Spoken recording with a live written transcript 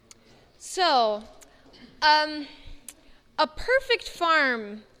So, a perfect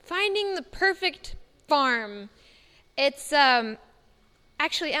farm. Finding the perfect farm. It's,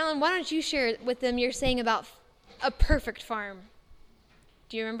 actually, Alan, why don't you share with them your saying about a perfect farm?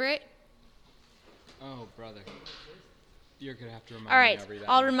 Do you remember it? Oh, brother. You're going to have to remind All right, me every day.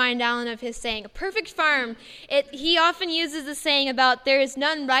 I'll remind Alan of his saying. A perfect farm. He often uses the saying about there is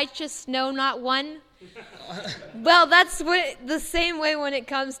none righteous, no, not one. Well, that's the same way when it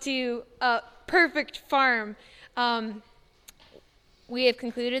comes to a perfect farm. We have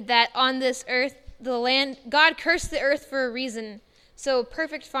concluded that on this earth, the land, God cursed the earth for a reason. So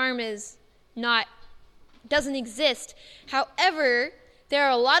perfect farm doesn't exist. However, there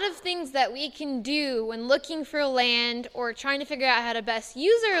are a lot of things that we can do when looking for land or trying to figure out how to best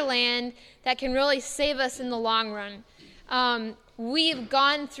use our land that can really save us in the long run. We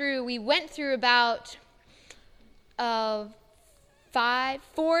went through about 4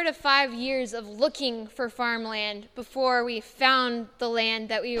 to 5 years of looking for farmland before we found the land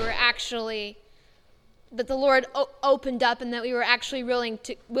that the Lord opened up and that we were actually willing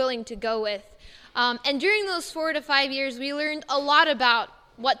to go with. And during those 4 to 5 years, we learned a lot about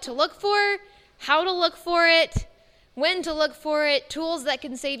what to look for, how to look for it, when to look for it, tools that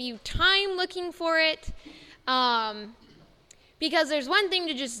can save you time looking for it. Because there's one thing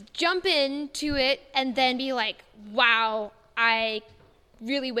to just jump into it and then be like, wow, I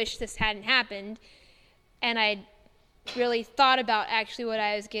really wish this hadn't happened. And I really thought about actually what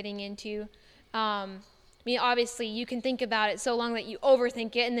I was getting into. Obviously, you can think about it so long that you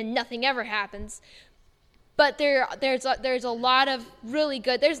overthink it and then nothing ever happens. But there's a lot of really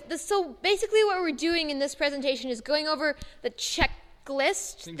good. So basically what we're doing in this presentation is going over the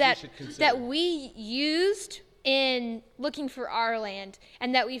checklist that we used in looking for our land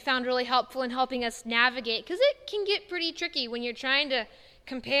and that we found really helpful in helping us navigate, because it can get pretty tricky when you're trying to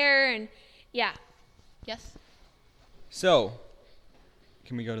compare and, yeah. Yes? So,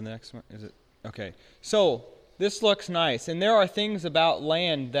 can we go to the next one? Is it? Okay. So, this looks nice, and there are things about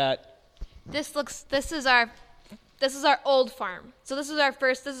land that... This is our old farm. So this is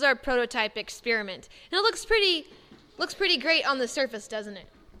our prototype experiment. And it looks pretty great on the surface, doesn't it?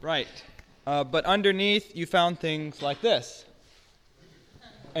 Right. But underneath, you found things like this.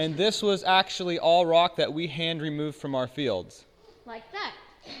 And this was actually all rock that we hand removed from our fields. Like that.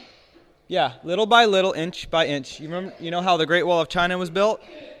 Yeah, little by little, inch by inch. You know how the Great Wall of China was built?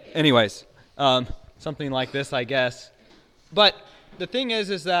 Anyways, something like this, I guess. But the thing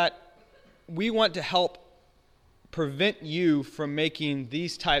is that we want to help prevent you from making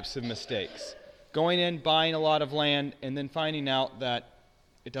these types of mistakes. Going in, buying a lot of land, and then finding out that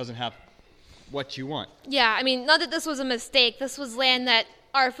it doesn't have what you want. Yeah, not that this was a mistake. This was land that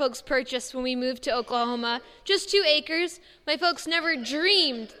our folks purchased when we moved to Oklahoma. Just 2 acres. My folks never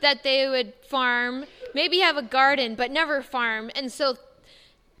dreamed that they would farm, maybe have a garden, but never farm. And so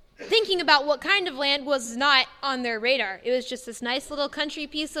thinking about what kind of land was not on their radar. It was just this nice little country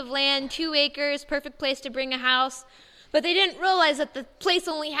piece of land, 2 acres, perfect place to bring a house. But they didn't realize that the place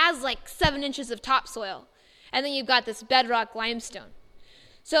only has like 7 inches of topsoil. And then you've got this bedrock limestone.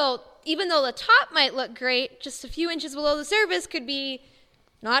 So even though the top might look great, just a few inches below the surface could be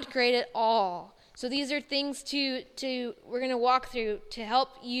not great at all. So these are things we're going to walk through to help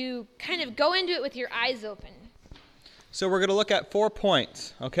you kind of go into it with your eyes open. So we're going to look at 4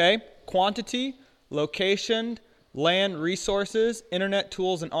 points, okay? Quantity, location, land resources, internet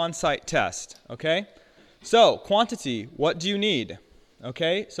tools, and on-site test, okay? So, quantity, what do you need?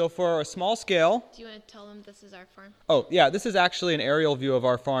 Okay, so for a small scale... Do you want to tell them this is our farm? Oh, yeah, this is actually an aerial view of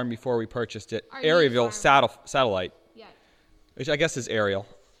our farm before we purchased it. Aerial satellite, yeah. Which I guess is aerial.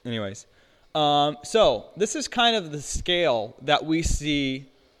 Anyways, so this is kind of the scale that we see.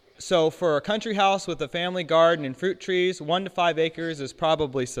 So for a country house with a family garden and fruit trees, 1 to 5 acres is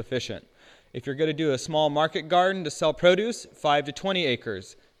probably sufficient. If you're going to do a small market garden to sell produce, 5 to 20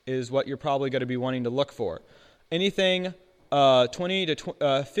 acres is what you're probably going to be wanting to look for. Anything 20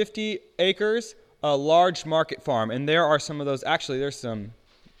 to 50 acres, a large market farm. And there are some of those. Actually, there's some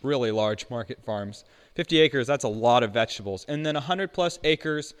really large market farms. 50 acres, that's a lot of vegetables. And then 100 plus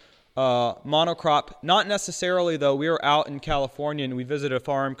acres, monocrop. Not necessarily, though. We were out in California and we visited a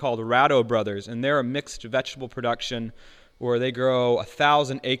farm called Ratto Brothers, and they're a mixed vegetable production where they grow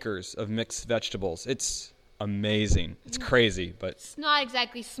 1,000 acres of mixed vegetables. It's amazing. It's crazy, but it's not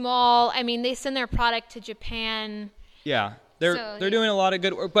exactly small. They send their product to Japan. Yeah, they're doing a lot of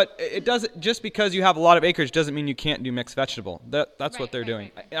good work, but it doesn't. Just because you have a lot of acres doesn't mean you can't do mixed vegetable. That's what they're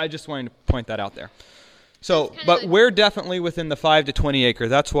doing. Right. I just wanted to point that out there. So, but we're definitely within the 5 to 20 acre.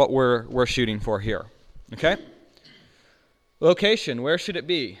 That's what we're shooting for here. Okay? Location, where should it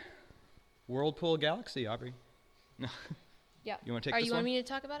be? Whirlpool Galaxy, Aubrey. Yeah. You want to take Are this you one? want me to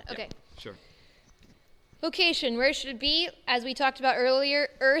talk about it? Yeah, Okay. sure. Location, where should it be? As we talked about earlier,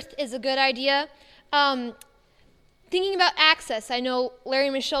 Earth is a good idea. Thinking about access, I know Larry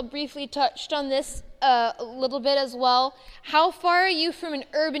and Michelle briefly touched on this a little bit as well. How far are you from an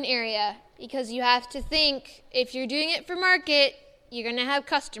urban area? Because you have to think, if you're doing it for market, you're going to have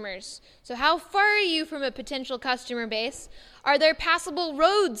customers. So how far are you from a potential customer base? Are there passable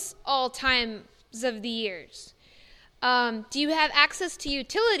roads all times of the years? Do you have access to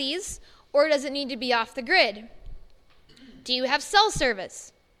utilities, or does it need to be off the grid? Do you have cell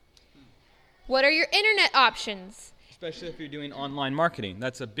service? What are your internet options? Especially if you're doing online marketing.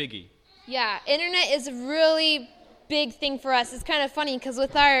 That's a biggie. Yeah, internet is a really big thing for us. It's kind of funny because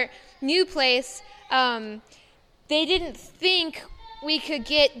with our new place, they didn't think we could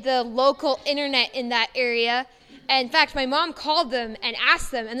get the local internet in that area. And in fact, my mom called them and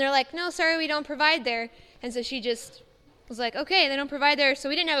asked them, and they're like, no, sorry, we don't provide there. And so she just was like, okay, they don't provide there. So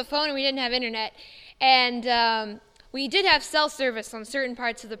we didn't have a phone and we didn't have internet. And we did have cell service on certain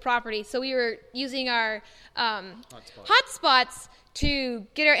parts of the property. So we were using our hotspots to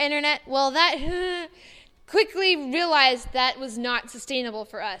get our internet. Well, that quickly realized that was not sustainable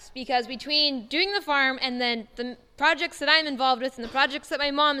for us, because between doing the farm and then the projects that I'm involved with and the projects that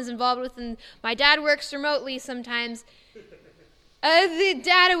my mom is involved with, and my dad works remotely sometimes, the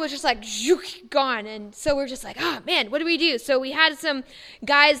data was just like gone. And so we're just like, oh man, what do we do? So we had some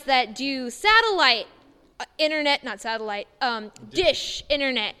guys that do satellite internet, not satellite, dish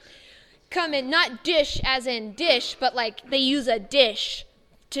internet come in, not dish as in dish, but like they use a dish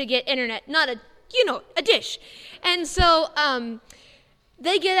to get internet, not a dish. And so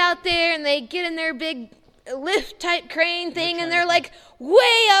they get out there and they get in their big lift type crane thing, and they're like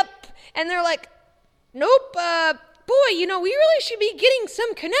way up, and they're like, nope, boy, we really should be getting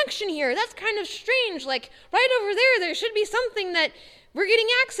some connection here. That's kind of strange. Like right over there should be something that we're getting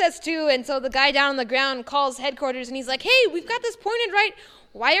access to. And so the guy down on the ground calls headquarters and he's like, hey, we've got this pointed right.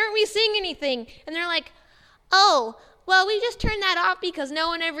 Why aren't we seeing anything? And they're like, oh, well, we just turned that off because no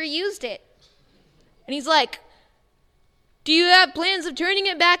one ever used it. And he's like, do you have plans of turning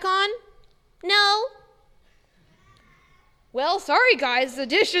it back on? No. Well, sorry, guys, the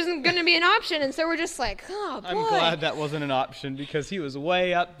dish isn't going to be an option. And so we're just like, oh, boy. I'm glad that wasn't an option, because he was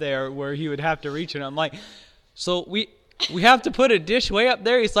way up there where he would have to reach it. I'm like, so we have to put a dish way up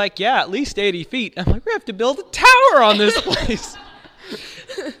there? He's like, yeah, at least 80 feet. I'm like, we have to build a tower on this place.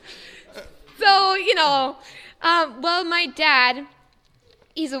 So, well, my dad,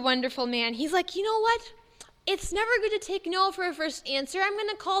 he's a wonderful man. He's like, you know what? It's never good to take no for a first answer. I'm going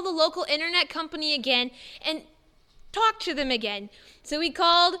to call the local internet company again and talk to them again. So we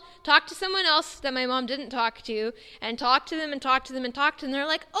called, talked to someone else that my mom didn't talk to, and talked to them and talked to them and talked to them. They're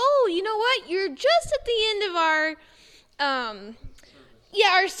like, oh, you know what? You're just at the end of our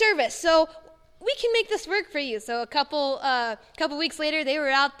service. So we can make this work for you. So a couple weeks later, they were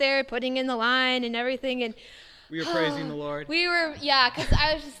out there putting in the line and everything, and we were praising the Lord. We were, yeah, because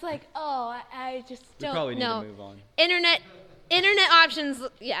I was just like, oh, I just don't know. We probably need to move on. Internet options,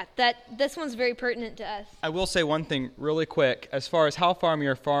 yeah, this one's very pertinent to us. I will say one thing really quick. As far as how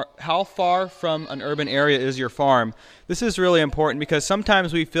far from an urban area is your farm, this is really important, because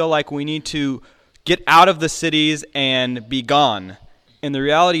sometimes we feel like we need to get out of the cities and be gone. And the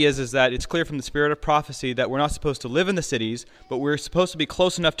reality is that it's clear from the spirit of prophecy that we're not supposed to live in the cities, but we're supposed to be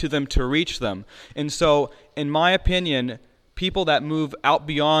close enough to them to reach them. And so, in my opinion, people that move out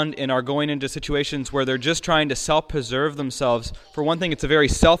beyond and are going into situations where they're just trying to self-preserve themselves, for one thing, it's a very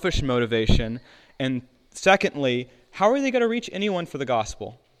selfish motivation. And secondly, how are they going to reach anyone for the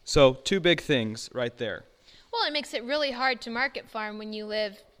gospel? So, two big things right there. Well, it makes it really hard to market farm when you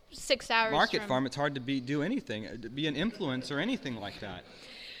live 6 hours Market farm, it's hard to do anything, to be an influence or anything like that.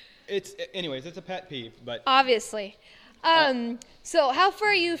 It's a pet peeve, but obviously. So how far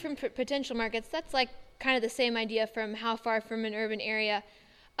are you from potential markets? That's like kind of the same idea from how far from an urban area.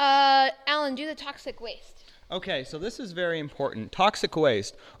 Alan, do the toxic waste. Okay, so this is very important. Toxic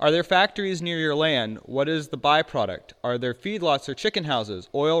waste. Are there factories near your land? What is the byproduct? Are there feedlots or chicken houses,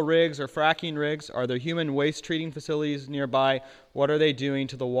 oil rigs or fracking rigs? Are there human waste treating facilities nearby? What are they doing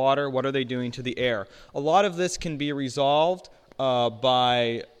to the water? What are they doing to the air? A lot of this can be resolved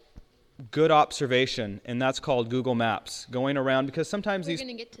by good observation, and that's called Google Maps. Going around, because sometimes we're going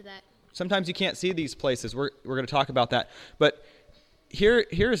to get to that. Sometimes you can't see these places. We're going to talk about that. But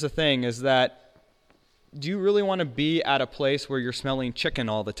here's the thing, is that do you really want to be at a place where you're smelling chicken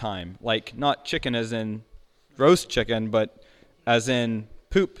all the time? Like, not chicken as in roast chicken, but as in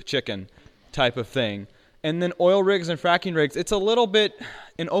poop chicken type of thing. And then oil rigs and fracking rigs, it's a little bit,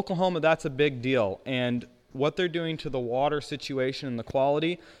 in Oklahoma, that's a big deal. And what they're doing to the water situation and the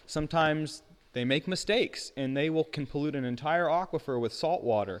quality, sometimes they make mistakes, and can pollute an entire aquifer with salt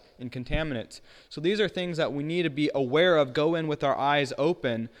water and contaminants. So these are things that we need to be aware of, go in with our eyes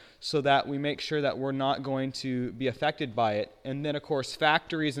open, so that we make sure that we're not going to be affected by it. And then, of course,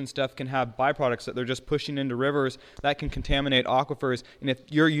 factories and stuff can have byproducts that they're just pushing into rivers that can contaminate aquifers. And if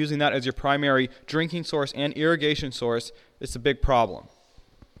you're using that as your primary drinking source and irrigation source, it's a big problem.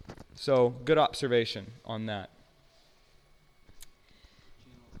 So good observation on that.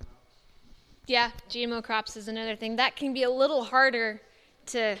 Yeah, GMO crops is another thing. That can be a little harder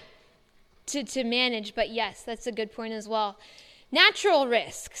to manage, but yes, that's a good point as well. Natural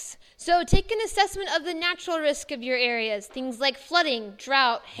risks. So take an assessment of the natural risk of your areas. Things like flooding,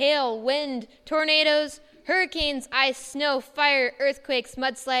 drought, hail, wind, tornadoes, hurricanes, ice, snow, fire, earthquakes,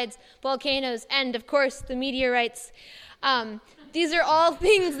 mudslides, volcanoes, and, of course, the meteorites. These are all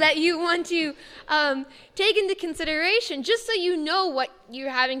things that you want to take into consideration, just so you know what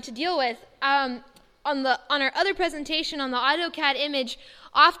you're having to deal with. On our other presentation on the AutoCAD image,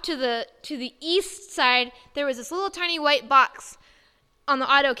 off to the east side, there was this little tiny white box on the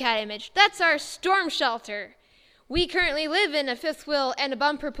AutoCAD image. That's our storm shelter. We currently live in a fifth wheel and a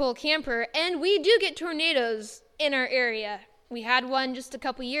bumper pull camper, and we do get tornadoes in our area. We had one just a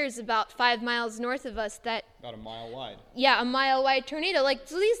couple years about 5 miles north of us that... About a mile wide. Yeah, a mile wide tornado.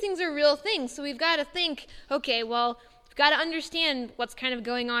 So these things are real things. So we've got to think, okay, well, we've got to understand what's kind of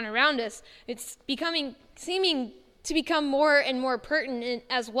going on around us. It's seeming to become more and more pertinent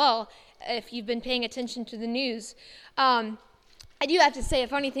as well, if you've been paying attention to the news. I do have to say a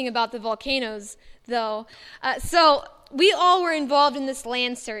funny thing about the volcanoes, though. So we all were involved in this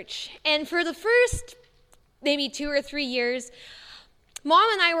land search. And for the first maybe 2 or 3 years,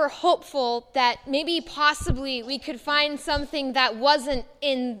 Mom and I were hopeful that maybe possibly we could find something that wasn't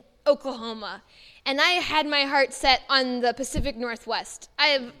in Oklahoma. And I had my heart set on the Pacific Northwest.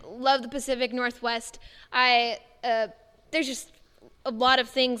 I love the Pacific Northwest. There's just a lot of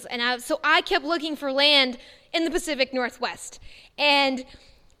things. And so I kept looking for land in the Pacific Northwest. And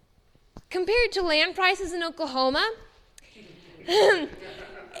compared to land prices in Oklahoma,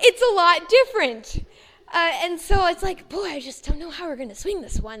 it's a lot different. And so it's like, boy, I just don't know how we're going to swing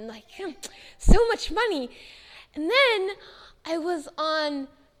this one. Like, so much money. And then I was on,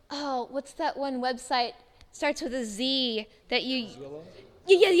 what's that one website? Starts with a Z that you... Zillow?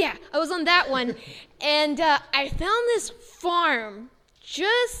 Yeah. I was on that one. And I found this farm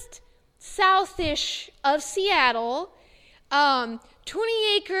just southish of Seattle,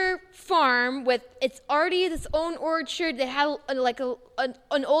 20-acre farm with it's already its own orchard that had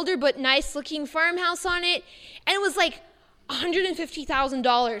an older but nice-looking farmhouse on it, and it was like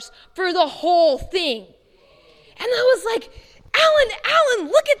 $150,000 for the whole thing. And I was like, Alan,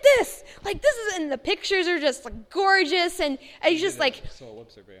 look at this! Like, this is, and the pictures are just like gorgeous, and I just like. Soil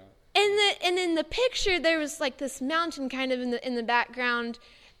web survey on it. And in the picture there was like this mountain kind of in the background,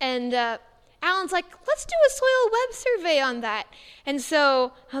 and Alan's like, let's do a soil web survey on that. And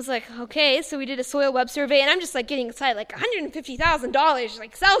so I was like, okay. So we did a soil web survey, and I'm just like getting excited, like $150,000,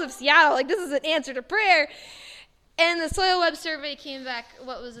 like south of Seattle, like this is an answer to prayer. And the soil web survey came back.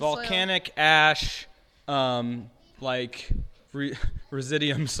 What was the volcanic soil? Ash,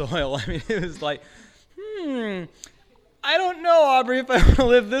 residuum soil. I mean, it was like, I don't know, Aubrey, if I want to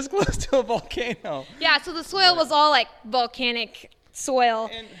live this close to a volcano. Yeah, so the soil was all like volcanic soil.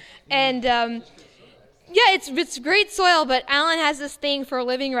 And yeah, it's great soil, but Alan has this thing for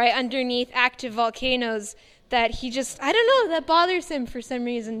living right underneath active volcanoes that he just, I don't know, that bothers him for some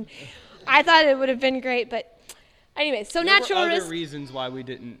reason. I thought it would have been great, but anyway, so there natural were other risk. reasons why we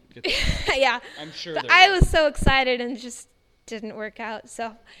didn't get that. Yeah. I'm sure But there I were. was so excited and it just didn't work out.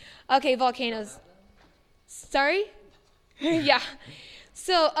 So, okay, volcanoes. Sorry? Yeah.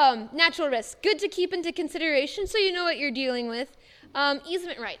 So, natural risk. Good to keep into consideration so you know what you're dealing with.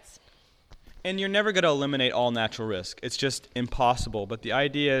 Easement rights. And you're never going to eliminate all natural risk. It's just impossible. But the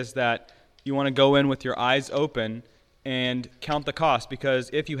idea is that you want to go in with your eyes open and count the cost,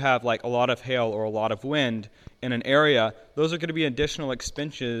 because if you have like a lot of hail or a lot of wind in an area, those are going to be additional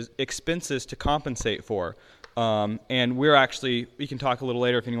expenses to compensate for. And we can talk a little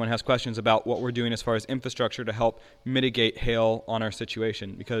later if anyone has questions about what we're doing as far as infrastructure to help mitigate hail on our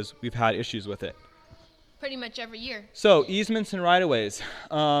situation, because we've had issues with it. Pretty much every year. So easements and right-of-ways.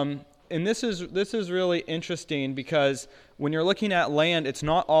 And this is really interesting, because when you're looking at land, it's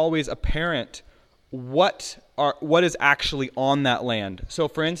not always apparent what is actually on that land. So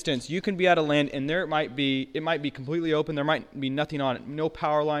for instance, you can be at a land and it might be completely open, there might be nothing on it, no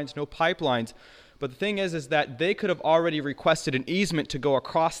power lines, no pipelines, But the thing is that they could have already requested an easement to go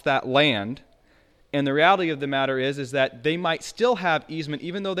across that land. And the reality of the matter is that they might still have easement,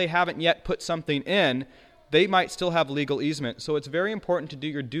 even though they haven't yet put something in, they might still have legal easement. So it's very important to do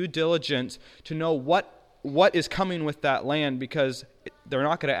your due diligence to know what is coming with that land, because they're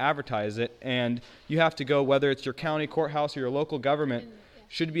not going to advertise it. And you have to go, whether it's your county courthouse or your local government,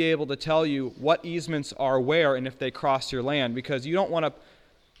 should be able to tell you what easements are where and if they cross your land, because you don't want to,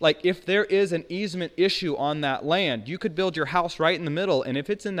 like, if there is an easement issue on that land, you could build your house right in the middle, and if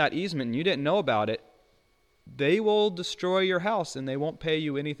it's in that easement and you didn't know about it, they will destroy your house and they won't pay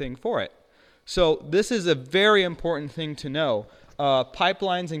you anything for it. So this is a very important thing to know.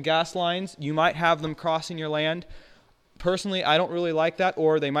 Pipelines and gas lines, you might have them crossing your land. Personally, I don't really like that,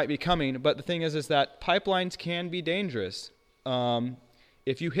 or they might be coming, but the thing is that pipelines can be dangerous.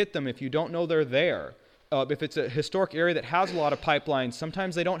 If you hit them, if you don't know they're there. If it's a historic area that has a lot of pipelines,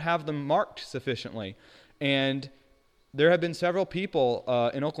 sometimes they don't have them marked sufficiently. And there have been several people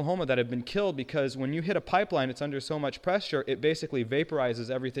in Oklahoma that have been killed because when you hit a pipeline, it's under so much pressure, it basically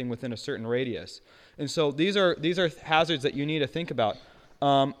vaporizes everything within a certain radius. And so these are hazards that you need to think about.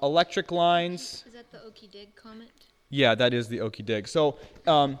 Electric lines. Is that the Okie Dig comment? Yeah, that is the Okie Dig. So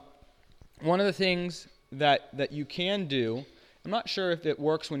one of the things that you can do, I'm not sure if it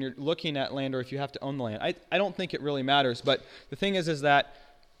works when you're looking at land or if you have to own the land. I don't think it really matters, but the thing is that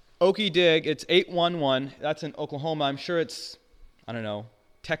Okie Dig, it's 811. That's in Oklahoma. I'm sure it's, I don't know,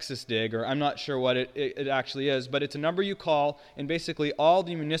 Texas Dig, or I'm not sure what it actually is, but it's a number you call, and basically all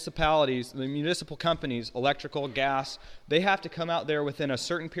the municipalities, the municipal companies, electrical, gas, they have to come out there within a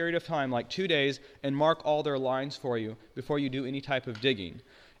certain period of time, like 2 days, and mark all their lines for you before you do any type of digging.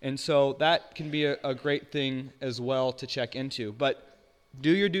 And so that can be a great thing as well to check into. But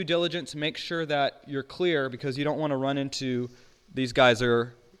do your due diligence, make sure that you're clear, because you don't want to run into these guys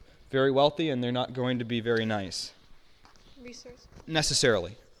are very wealthy and they're not going to be very nice. Resource.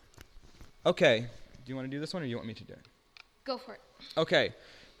 Necessarily. Okay. Do you want to do this one or do you want me to do it? Go for it. Okay.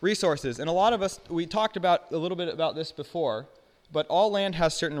 Resources. And a lot of us, we talked about a little bit about this before, but all land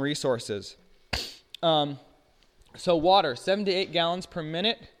has certain resources. So water, 7 to 8 gallons per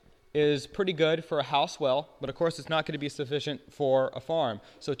minute is pretty good for a house well, but of course it's not going to be sufficient for a farm.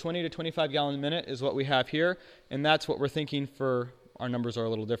 So 20 to 25 gallons a minute is what we have here, and that's what we're thinking for, our numbers are a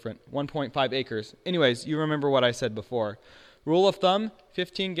little different, 1.5 acres. Anyways, you remember what I said before. Rule of thumb,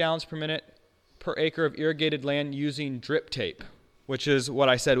 15 gallons per minute per acre of irrigated land using drip tape, which is what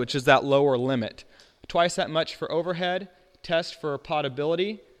I said, which is that lower limit. Twice that much for overhead. Test for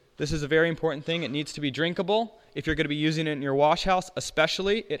potability. This is a very important thing. It needs to be drinkable. If you're going to be using it in your wash house,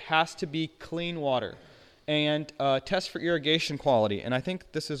 especially, it has to be clean water. And test for irrigation quality. And I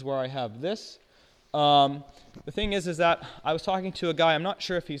think this is where I have this. The thing is that I was talking to a guy, I'm not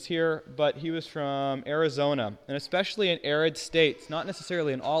sure if he's here, but he was from Arizona. And especially in arid states, not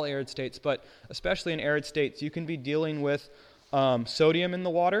necessarily in all arid states, but especially in arid states, you can be dealing with sodium in the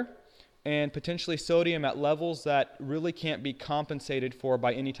water, and potentially sodium at levels that really can't be compensated for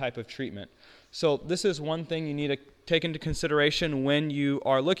by any type of treatment. So this is one thing you need to take into consideration when you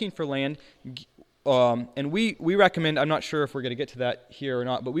are looking for land. And we recommend, I'm not sure if we're going to get to that here or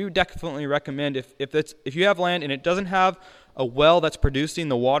not, but we would definitely recommend if you have land and it doesn't have a well that's producing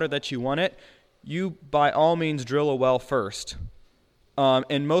the water that you want it, you by all means drill a well first.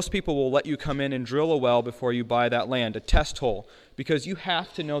 And most people will let you come in and drill a well before you buy that land, a test hole, because you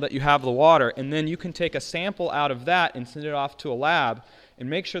have to know that you have the water, and then you can take a sample out of that and send it off to a lab and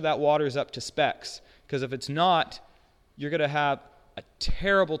make sure that water is up to specs. Because if it's not, you're going to have a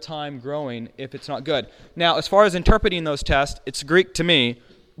terrible time growing if it's not good. Now, as far as interpreting those tests, it's Greek to me,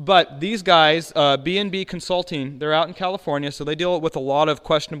 but these guys, B&B Consulting, they're out in California, so they deal with a lot of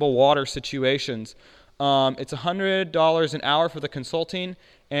questionable water situations. It's $100 an hour for the consulting,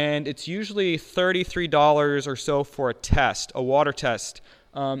 and it's usually $33 or so for a test, a water test.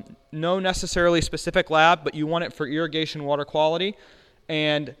 No necessarily specific lab, but you want it for irrigation water quality,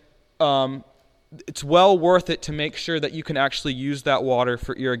 and it's well worth it to make sure that you can actually use that water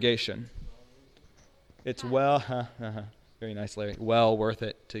for irrigation. It's very nice, Larry. Well worth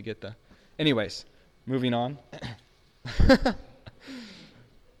it to get the... Anyways, moving on.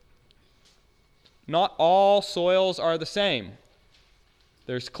 Not all soils are the same.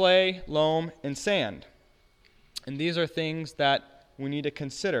 There's clay, loam, and sand. And these are things that we need to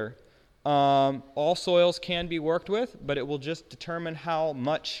consider. All soils can be worked with, but it will just determine how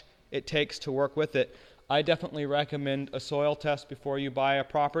much it takes to work with it. I definitely recommend a soil test before you buy a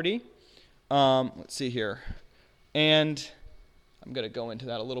property. Let's see here. And I'm going to go into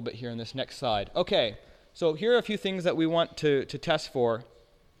that a little bit here in this next slide. Okay, so here are a few things that we want to test for.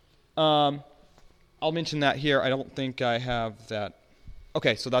 I'll mention that here. I don't think I have that.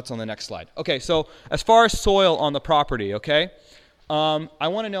 Okay, so that's on the next slide. Okay, so as far as soil on the property, okay, I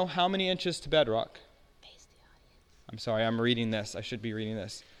want to know how many inches to bedrock. I'm sorry, I'm reading this. I should be reading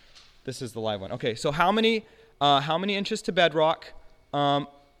this. This is the live one. Okay, so how many inches to bedrock?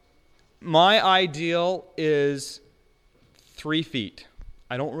 My ideal is 3 feet.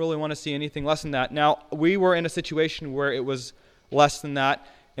 I don't really want to see anything less than that. Now, we were in a situation where it was less than that,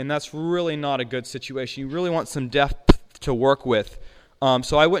 and that's really not a good situation. You really want some depth to work with.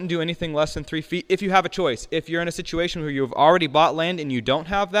 So I wouldn't do anything less than 3 feet if you have a choice. If you're in a situation where you've already bought land and you don't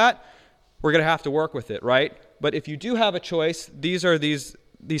have that, we're going to have to work with it, right? But if you do have a choice, these are these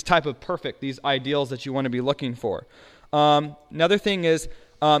type of these ideals that you want to be looking for. Another thing is,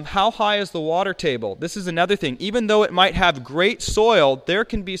 how high is the water table? This is another thing. Even though it might have great soil, there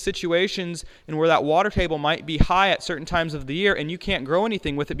can be situations in where that water table might be high at certain times of the year, and you can't grow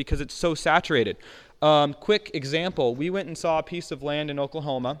anything with it because it's so saturated. Quick example, we went and saw a piece of land in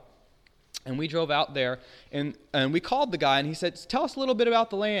Oklahoma, and we drove out there, and we called the guy, and he said, tell us a little bit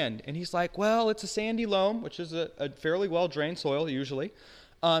about the land. And he's like, well, it's a sandy loam, which is a fairly well-drained soil usually.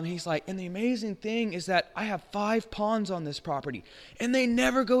 He's like, and the amazing thing is that I have 5 ponds on this property, and they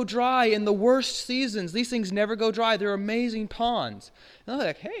never go dry in the worst seasons. These things never go dry. They're amazing ponds. And I was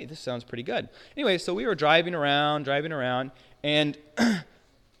like, hey, this sounds pretty good. Anyway, so we were driving around, and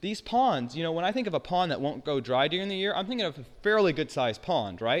these ponds, when I think of a pond that won't go dry during the year, I'm thinking of a fairly good-sized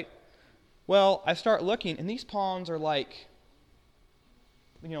pond, right? Well, I start looking, and these ponds are like,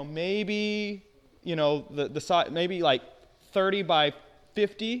 maybe, the size, maybe like 30 by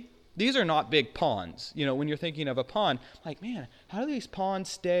 50. These are not big ponds. When you're thinking of a pond, like, man, how do these ponds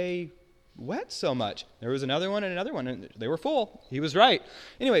stay wet so much? There was another one, and they were full. He was right.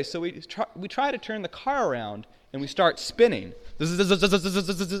 Anyway, so we try to turn the car around, and we start spinning.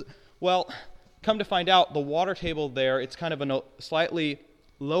 Well, come to find out, the water table there, it's kind of a slightly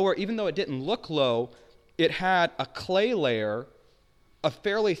lower, even though it didn't look low, it had a clay layer, a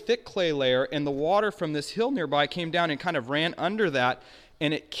fairly thick clay layer, and the water from this hill nearby came down and kind of ran under that,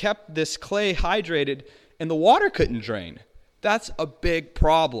 and it kept this clay hydrated, and the water couldn't drain. That's a big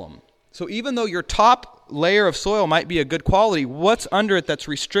problem. So even though your top layer of soil might be a good quality, what's under it that's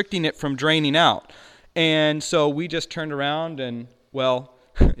restricting it from draining out? And so we just turned around and, well,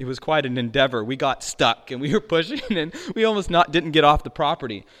 it was quite an endeavor. We got stuck, and we were pushing, and we almost didn't get off the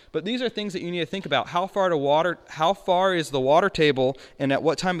property. But these are things that you need to think about. How far is the water table, and at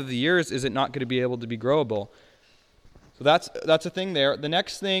what time of the year is it not going to be able to be growable? So that's a thing there. The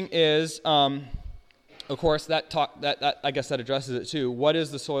next thing is, of course, that I guess that addresses it too. What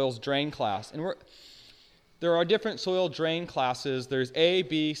is the soil's drain class? And there are different soil drain classes. There's A,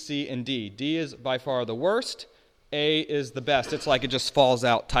 B, C, and D. D is by far the worst. A is the best. It's like it just falls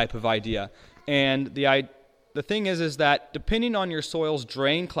out type of idea. And the thing is that depending on your soil's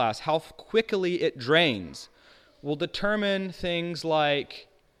drain class, how quickly it drains will determine things like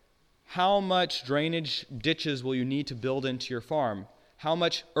how much drainage ditches will you need to build into your farm? How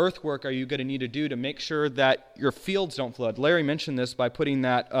much earthwork are you going to need to do to make sure that your fields don't flood? Larry mentioned this by putting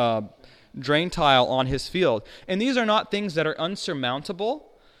that drain tile on his field. And these are not things that are unsurmountable,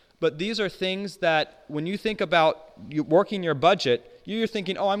 but these are things that when you think about working your budget, you're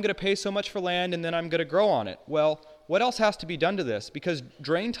thinking, oh, I'm going to pay so much for land and then I'm going to grow on it. Well, what else has to be done to this? Because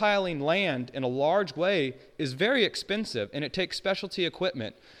drain tiling land in a large way is very expensive, and it takes specialty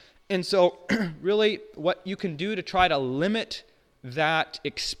equipment. And so really what you can do to try to limit that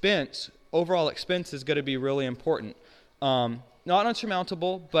expense, overall expense, is going to be really important. Not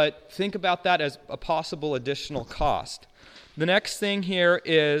unsurmountable, but think about that as a possible additional cost. The next thing here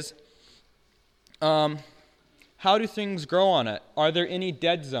is how do things grow on it? Are there any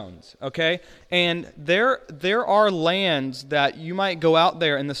dead zones? Okay, and there are lands that you might go out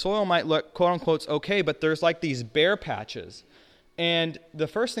there and the soil might look quote unquote okay, but there's like these bare patches. And the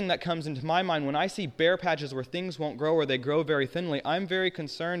first thing that comes into my mind when I see bare patches where things won't grow or they grow very thinly, I'm very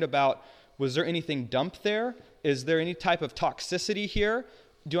concerned about, was there anything dumped there? Is there any type of toxicity here?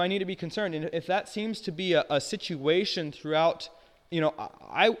 Do I need to be concerned? And if that seems to be a situation throughout,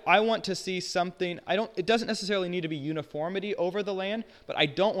 I want to see something. It doesn't necessarily need to be uniformity over the land, but I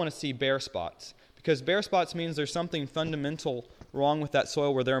don't want to see bare spots, because bare spots means there's something fundamental wrong with that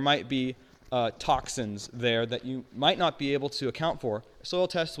soil where there might be toxins there that you might not be able to account for. Soil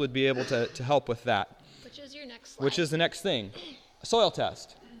tests would be able to help with that. Which is your next slide. Which is the next thing. A soil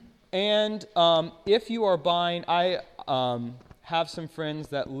test. And if you are buying, I have some friends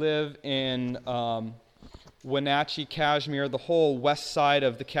that live in Wenatchee, Kashmir, the whole west side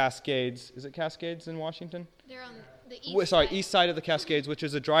of the Cascades. Is it Cascades in Washington? east side of the Cascades, which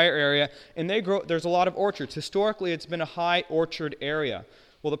is a drier area, and there's a lot of orchards. Historically, it's been a high orchard area.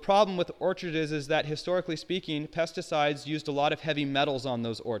 Well, the problem with orchards is that historically speaking, pesticides used a lot of heavy metals on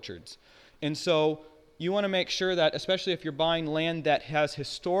those orchards. And so you want to make sure that, especially if you're buying land that has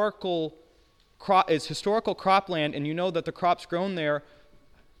historical cropland, and you know that the crops grown there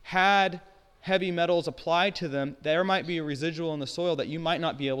had heavy metals applied to them, there might be a residual in the soil that you might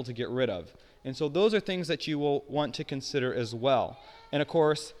not be able to get rid of. And so those are things that you will want to consider as well. And of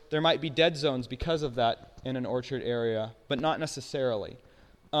course, there might be dead zones because of that in an orchard area, but not necessarily.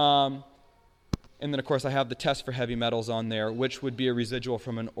 And then of course I have the test for heavy metals on there, which would be a residual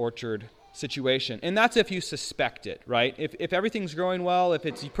from an orchard situation. And that's if you suspect it, right? If everything's growing well, if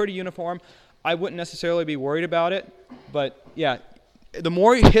it's pretty uniform, I wouldn't necessarily be worried about it. But yeah, the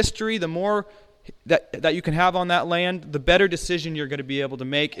more history, the more that you can have on that land, the better decision you're going to be able to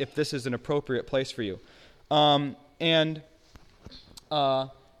make if this is an appropriate place for you.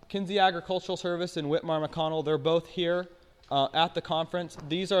 Kinsey Agricultural Service and Whitmar McConnell, they're both here at the conference.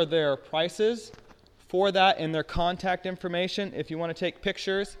 These are their prices for that and their contact information if you want to take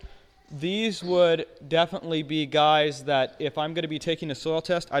pictures. These would definitely be guys that if I'm going to be taking a soil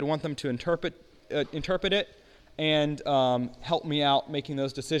test, I'd want them to interpret it and help me out making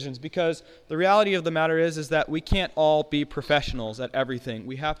those decisions, because the reality of the matter is that we can't all be professionals at everything.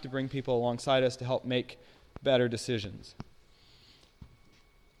 We have to bring people alongside us to help make better decisions.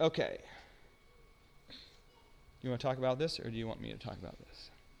 Okay. You want to talk about this, or do you want me to talk about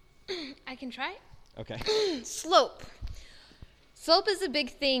this? I can try. Okay. Slope. Slope is a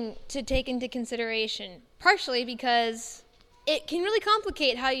big thing to take into consideration, partially because it can really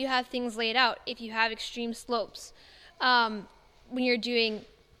complicate how you have things laid out if you have extreme slopes. When you're doing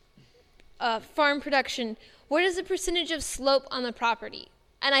farm production, what is the percentage of slope on the property?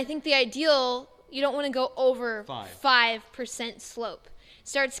 And I think the ideal, you don't want to go over 5% slope.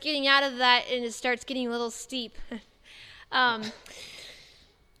 Starts getting out of that and it starts getting a little steep. Can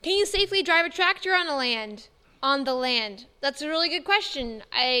you safely drive a tractor on the land? That's a really good question.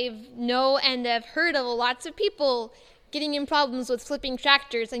 I know and have heard of lots of people getting in problems with flipping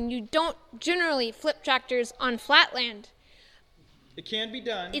tractors, and you don't generally flip tractors on flat land. It can be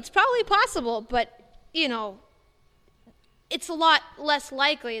done. It's probably possible, but, it's a lot less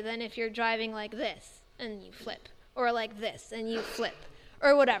likely than if you're driving like this and you flip, or like this and you flip,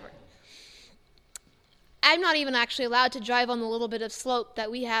 or whatever. I'm not even actually allowed to drive on the little bit of slope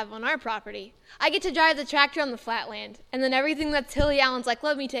that we have on our property. I get to drive the tractor on the flat land, and then everything that's hilly, Alan's like,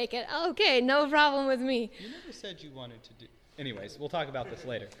 let me take it. Okay, no problem with me. You never said you wanted to do... Anyways, we'll talk about this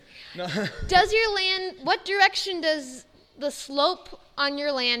later. No. Does your land... What direction does the slope on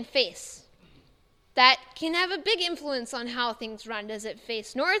your land face? That can have a big influence on how things run. Does it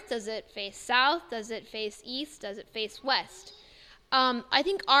face north? Does it face south? Does it face east? Does it face west? I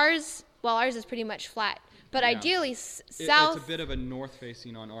think ours is pretty much flat. But ideally, south... It's a bit of a north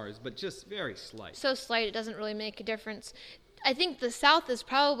facing on ours, but just very slight. So slight, it doesn't really make a difference. I think the south is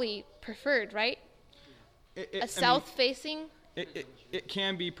probably preferred, right? South facing? It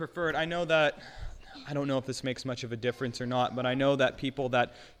can be preferred. I know that... I don't know if this makes much of a difference or not, but I know that people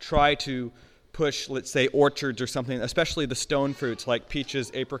that try to push, let's say, orchards or something, especially the stone fruits like peaches,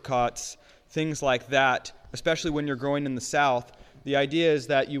 apricots, things like that, especially when you're growing in the south, the idea is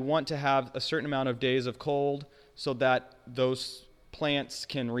that you want to have a certain amount of days of cold so that those plants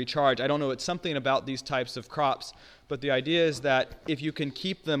can recharge. I don't know, it's something about these types of crops, but the idea is that if you can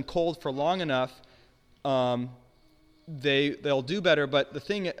keep them cold for long enough, they'll do better. But the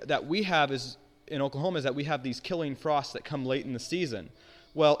thing that we have is in Oklahoma is that we have these killing frosts that come late in the season.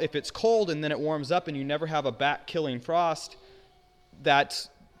 Well, if it's cold and then it warms up and you never have a back killing frost, that's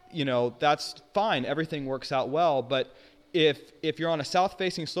fine. Everything works out well. But if you're on a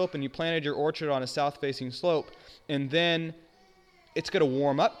south-facing slope and you planted your orchard on a south-facing slope, and then it's going to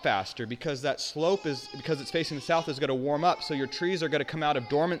warm up faster because that slope because it's facing the south, is going to warm up. So your trees are going to come out of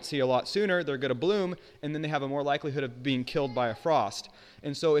dormancy a lot sooner. They're going to bloom, and then they have a more likelihood of being killed by a frost.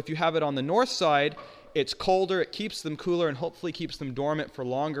 And so if you have it on the north side, it's colder, it keeps them cooler, and hopefully keeps them dormant for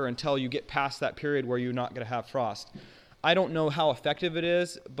longer until you get past that period where you're not going to have frost. I don't know how effective it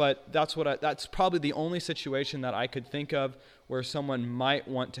is, but that's probably the only situation that I could think of where someone might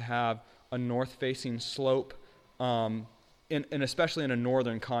want to have a north-facing slope, and especially in a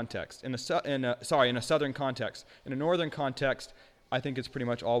northern context. In a southern context. In a northern context, I think it's pretty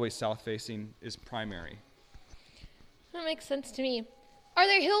much always south-facing is primary. That makes sense to me. Are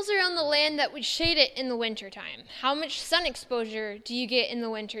there hills around the land that would shade it in the wintertime? How much sun exposure do you get in the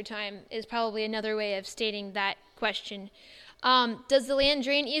wintertime is probably another way of stating that question. Does the land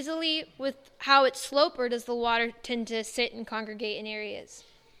drain easily with how it's sloped, or does the water tend to sit and congregate in areas?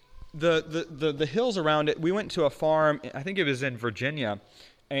 The hills around it, we went to a farm, I think it was in Virginia,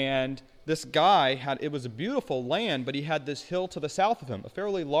 and this guy it was a beautiful land, but he had this hill to the south of him, a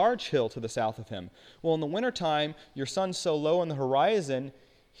fairly large hill to the south of him. Well, in the wintertime, your sun's so low on the horizon,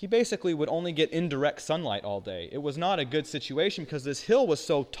 he basically would only get indirect sunlight all day. It was not a good situation because this hill was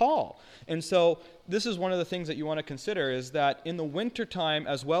so tall. And so this is one of the things that you want to consider, is that in the wintertime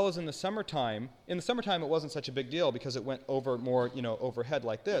as well as in the summertime it wasn't such a big deal because it went over more, overhead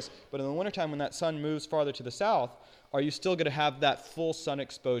like this. But in the wintertime when that sun moves farther to the south, are you still going to have that full sun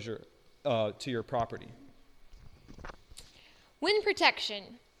exposure to your property? Wind protection.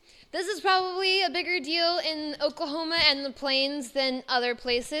 This is probably a bigger deal in Oklahoma and the plains than other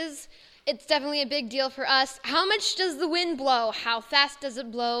places. It's definitely a big deal for us. How much does the wind blow? How fast does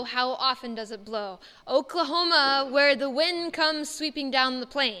it blow? How often does it blow? Oklahoma, where the wind comes sweeping down the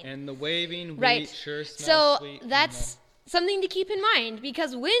plain. And the waving wheat right. sure smells so sweet. So that's something to keep in mind,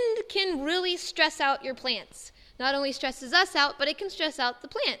 because wind can really stress out your plants. Not only stresses us out, but it can stress out the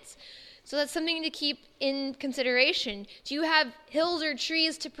plants. So that's something to keep in consideration. Do you have hills or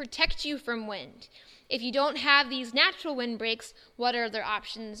trees to protect you from wind? If you don't have these natural windbreaks, what other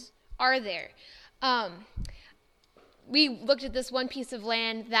options are there? We looked at this one piece of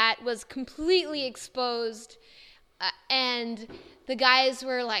land that was completely exposed, and the guys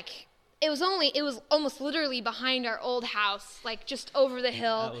were like, it was almost literally behind our old house, like just over the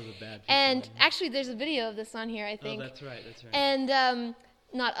hill. That was a bad piece and of land. Actually, there's a video of this on here, I think. Oh, that's right. And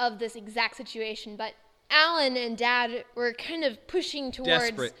not of this exact situation, but Alan and Dad were kind of pushing towards...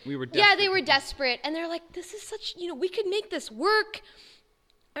 Desperate. We were desperate. Yeah, they were desperate. And they're like, this is such... we could make this work.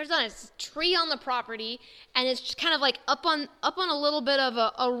 There's not a tree on the property, and it's just kind of like up on a little bit of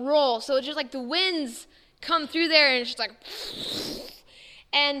a roll. So it's just like the winds come through there, and it's just like...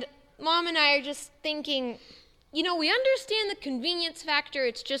 And Mom and I are just thinking, we understand the convenience factor.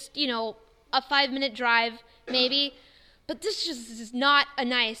 It's just, a 5-minute drive, maybe. But this just is not a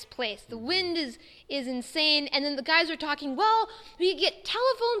nice place. The wind is insane. And then the guys were talking, well, we could get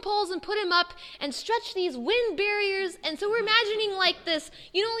telephone poles and put them up and stretch these wind barriers. And so we're imagining like this,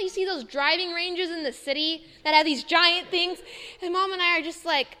 you see those driving ranges in the city that have these giant things? And Mom and I are just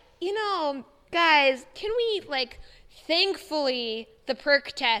like, guys, can we, thankfully the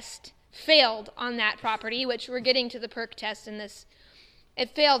perk test failed on that property, which we're getting to the perk test in this.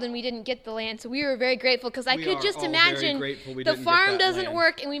 It failed and we didn't get the land, so we were very grateful, because I could just imagine the farm doesn't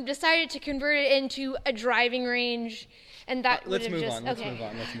work and we've decided to convert it into a driving range, and that would have just... Let's move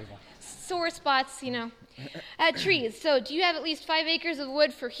on. Sore spots, trees. So do you have at least 5 acres of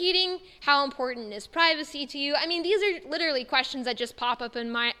wood for heating? How important is privacy to you? I mean, these are literally questions that just pop up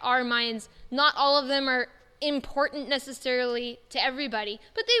in our minds. Not all of them are important necessarily to everybody,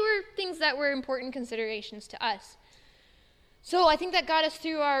 but they were things that were important considerations to us. So I think that got us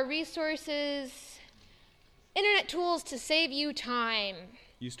through our resources, internet tools to save you time.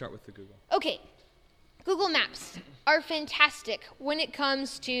 You start with the Google. Okay. Google Maps are fantastic when it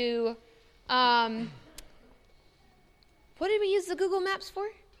comes to, what did we use the Google Maps for?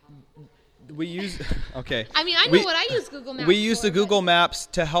 We use, okay. I mean, I know what I use Google Maps for. We use the Google Maps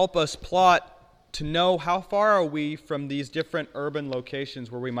to help us plot, to know how far are we from these different urban locations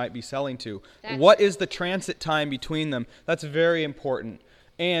where we might be selling to. What is the transit time between them? That's very important.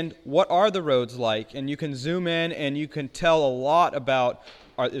 And what are the roads like? And you can zoom in and you can tell a lot about,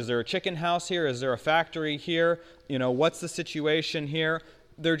 is there a chicken house here? Is there a factory here? What's the situation here?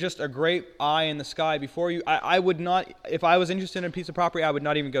 They're just a great eye in the sky before you. I would not, if I was interested in a piece of property, I would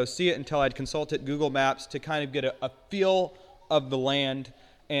not even go see it until I'd consulted Google Maps to kind of get a feel of the land.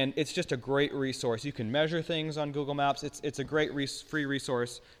 And it's just a great resource. You can measure things on Google Maps. It's a great free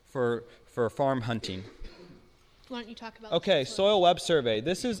resource for farm hunting. Why don't you talk about Okay, Soil Web Survey.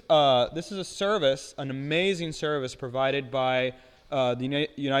 This is a service, an amazing service provided by the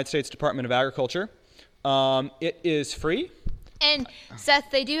United States Department of Agriculture. It is free. And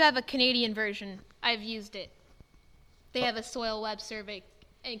Seth, they do have a Canadian version. I've used it. They have a Soil Web Survey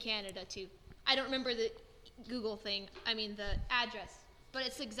in Canada too. I don't remember the Google thing. I mean the address. But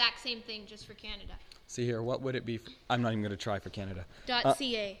it's the exact same thing, just for Canada. See here, what would it be? I'm not even going to try for Canada.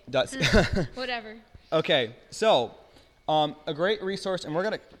 .ca. Whatever. Okay, so a great resource, and we're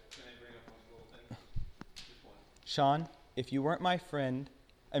going to... Can I bring up one little thing? Sean, if you weren't my friend,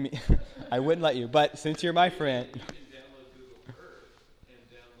 I wouldn't let you, but since you're my friend... You can download Google Earth and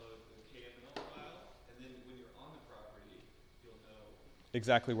download the KML file, and then when you're on the property, you'll know...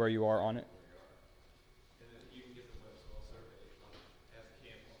 Exactly where you are on it.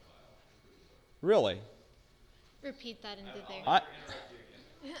 Really? repeat that into there.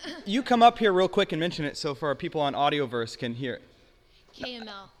 You come up here real quick and mention it so for our people on Audioverse can hear it.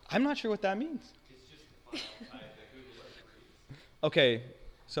 KML. I'm not sure what that means. Okay,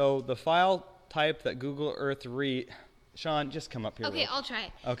 so the file type that Google Earth reads. Sean, just come up here. Okay, I'll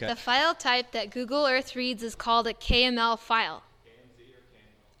try. Okay. The file type that Google Earth reads is called a KML file.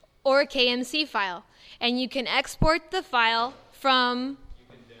 Or a KMC file. And you can export the file from...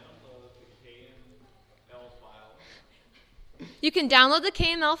 You can download the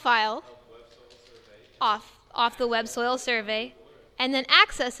KML file off the Web Soil Survey and then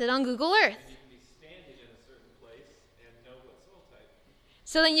access it on Google Earth.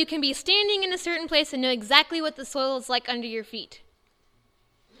 So then you can be standing in a certain place and know exactly what the soil is like under your feet.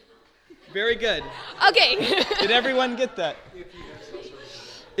 Very good. Okay. Did everyone get that?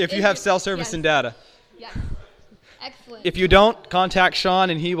 If you have cell service yes. and data. Yes. Excellent. If you don't, contact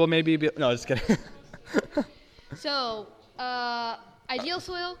Sean and he will maybe be... No, just kidding. So, ideal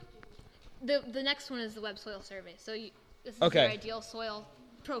soil, the next one is the Web Soil Survey. So this is your ideal soil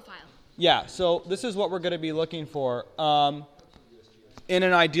profile. Yeah, so this is what we're going to be looking for in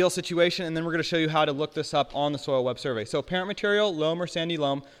an ideal situation, and then we're going to show you how to look this up on the Soil Web Survey. So parent material, loam or sandy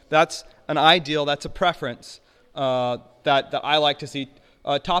loam, that's an ideal, that's a preference that I like to see.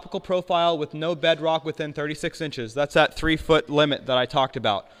 Topical profile with no bedrock within 36 inches. That's that 3-foot limit that I talked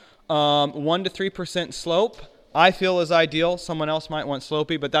about. 1 to 3% slope, I feel is ideal. Someone else might want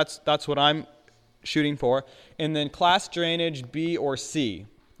slopey, but that's what I'm shooting for. And then class drainage B or C,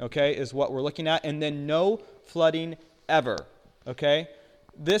 okay, is what we're looking at. And then no flooding ever, okay?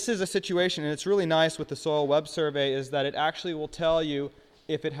 This is a situation, and it's really nice with the Soil Web Survey, is that it actually will tell you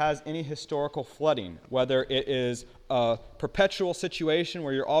if it has any historical flooding, whether it is a perpetual situation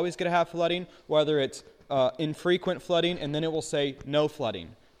where you're always going to have flooding, whether it's infrequent flooding, and then it will say no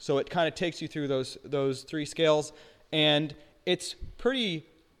flooding. So it kind of takes you through those 3 scales, and it's pretty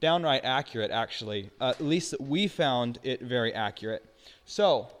downright accurate, actually. At least we found it very accurate.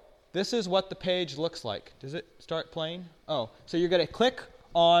 So this is what the page looks like. Does it start playing? Oh, so you're going to click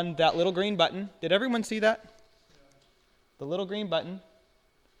on that little green button. Did everyone see that? The little green button.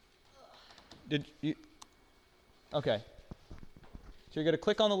 Did you? Okay. So you're going to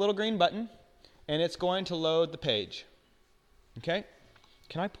click on the little green button, and it's going to load the page. Okay?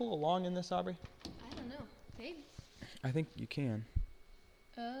 Can I pull along in this, Aubrey? I don't know. Maybe. I think you can.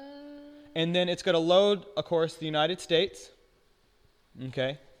 And then it's going to load, of course, the United States.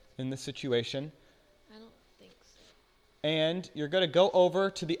 Okay? In this situation. I don't think so. And you're going to go over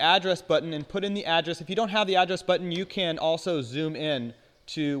to the address button and put in the address. If you don't have the address button, you can also zoom in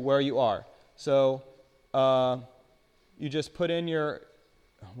to where you are. So you just put in your...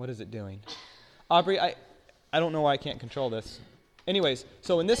 What is it doing? Aubrey, I don't know why I can't control this. Anyways,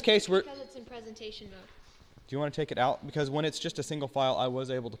 so in this case, we're... Because it's in presentation mode. Do you want to take it out? Because when it's just a single file, I was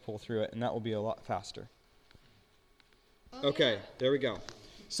able to pull through it, and that will be a lot faster. Okay, there we go.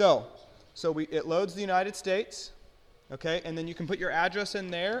 So it loads the United States, okay, and then you can put your address in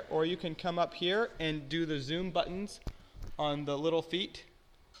there, or you can come up here and do the zoom buttons on the little feet.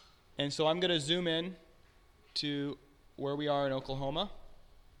 And so I'm going to zoom in to where we are in Oklahoma.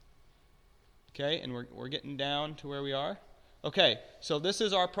 Okay, and we're getting down to where we are. Okay, so this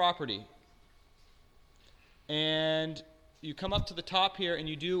is our property. And you come up to the top here and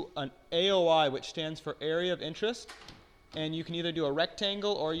you do an AOI, which stands for Area of Interest. And you can either do a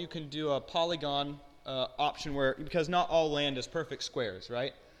rectangle or you can do a polygon option where, because not all land is perfect squares,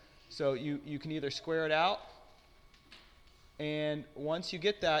 right? So you can either square it out. And once you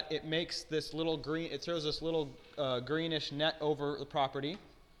get that, it makes this little green, it throws this little greenish net over the property.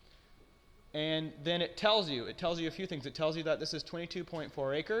 And then it tells you a few things. It tells you that this is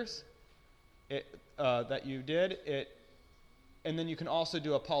 22.4 acres that you did. And then you can also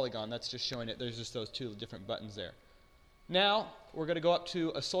do a polygon. That's just showing it. There's just those 2 different buttons there. Now, we're going to go up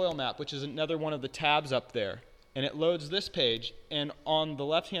to a soil map, which is another one of the tabs up there. And it loads this page. And on the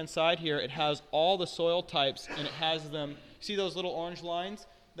left-hand side here, it has all the soil types, and it has them. See those little orange lines?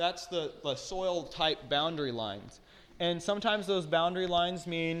 That's the soil type boundary lines. And sometimes those boundary lines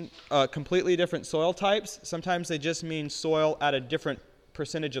mean completely different soil types. Sometimes they just mean soil at a different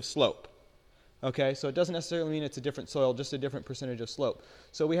percentage of slope. Okay, so it doesn't necessarily mean it's a different soil, just a different percentage of slope.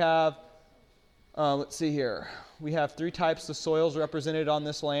 So we have, let's see here. We have 3 types of soils represented on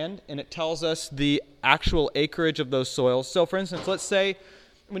this land, and it tells us the actual acreage of those soils. So for instance, let's say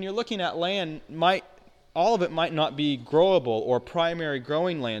when you're looking at land, all of it might not be growable or primary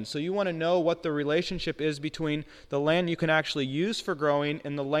growing land. So you want to know what the relationship is between the land you can actually use for growing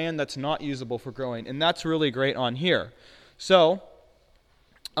and the land that's not usable for growing. And that's really great on here. So,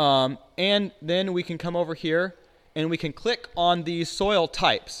 and then we can come over here and we can click on these soil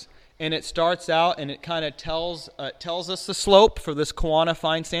types. And it starts out, and it kind of tells us the slope for this Kewanna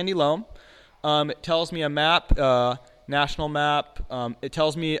fine sandy loam. It tells me a map, national map. It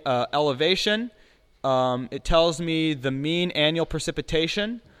tells me elevation. It tells me the mean annual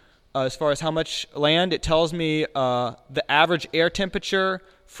precipitation as far as how much land. It tells me the average air temperature,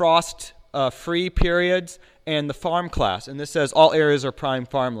 frost free periods, and the farm class. And this says all areas are prime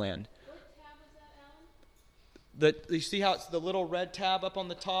farmland. You see how it's the little red tab up on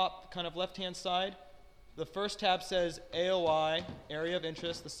the top, kind of left-hand side? The first tab says AOI, area of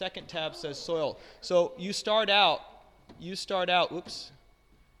interest. The second tab says soil. So you start out in the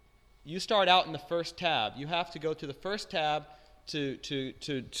first tab. You have to go to the first tab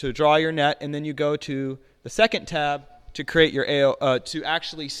to draw your net, and then you go to the second tab to create your to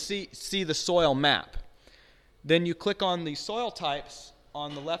actually see the soil map. Then you click on the soil types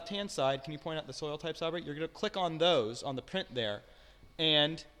on the left-hand side. Can you point out the soil types, Aubrey? You're going to click on those on the print there,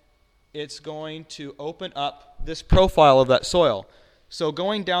 and it's going to open up this profile of that soil. So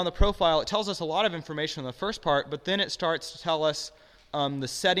going down the profile, it tells us a lot of information in the first part, but then it starts to tell us the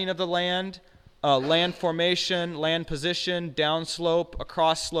setting of the land, land formation, land position, downslope,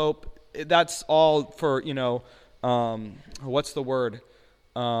 across slope. That's all for,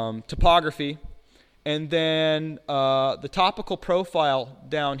 topography. And then the topical profile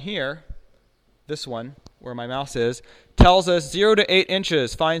down here, this one, where my mouse is, tells us 0 to 8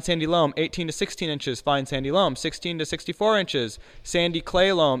 inches, fine sandy loam, 18 to 16 inches, fine sandy loam, 16 to 64 inches, sandy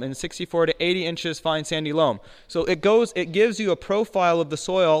clay loam, and 64 to 80 inches, fine sandy loam. So it gives you a profile of the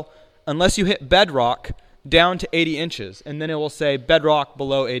soil, unless you hit bedrock, down to 80 inches. And then it will say bedrock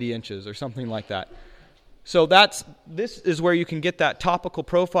below 80 inches or something like that. So this is where you can get that topical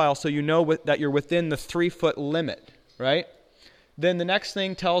profile, so you know that you're within the 3-foot limit, right? Then the next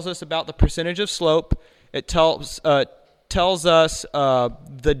thing tells us about the percentage of slope. It tells us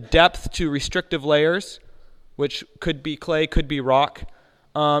the depth to restrictive layers, which could be clay, could be rock.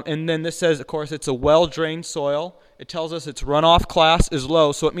 And then this says, of course, it's a well-drained soil. It tells us its runoff class is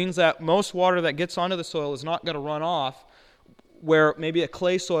low, so it means that most water that gets onto the soil is not going to run off, where maybe a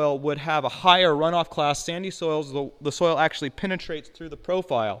clay soil would have a higher runoff class. Sandy soils, the soil actually penetrates through the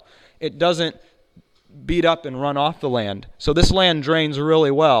profile. It doesn't beat up and run off the land. So this land drains really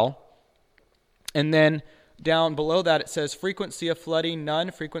well. And then down below that it says frequency of flooding,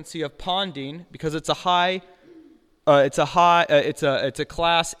 none. Frequency of ponding, because it's a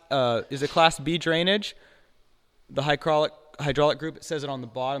class B drainage. The hydraulic group, it says it on the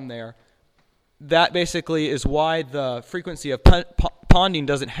bottom there. That basically is why the frequency of ponding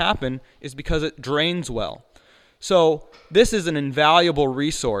doesn't happen, is because it drains well. So this is an invaluable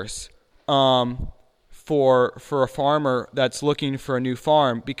resource for a farmer that's looking for a new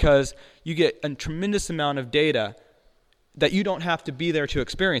farm, because you get a tremendous amount of data that you don't have to be there to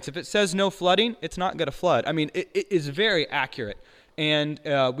experience. If it says no flooding, it's not going to flood. I mean, it is very accurate. And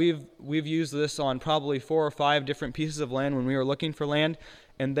we've used this on probably 4 or 5 different pieces of land when we were looking for land,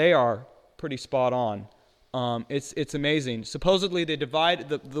 and they are pretty spot on. It's amazing. Supposedly they divide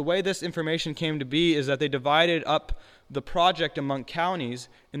the way this information came to be is that they divided up the project among counties,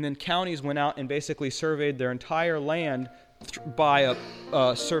 and then counties went out and basically surveyed their entire land by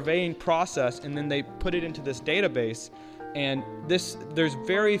a surveying process, and then they put it into this database. And there's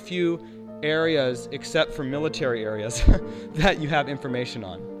very few areas, except for military areas, that you have information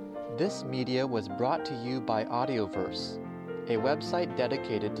on. This media was brought to you by Audioverse, a website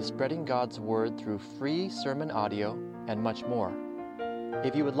dedicated to spreading God's Word through free sermon audio and much more.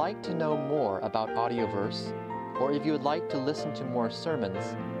 If you would like to know more about Audioverse, or if you would like to listen to more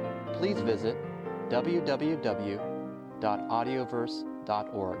sermons, please visit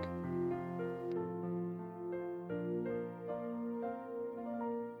www.audioverse.org.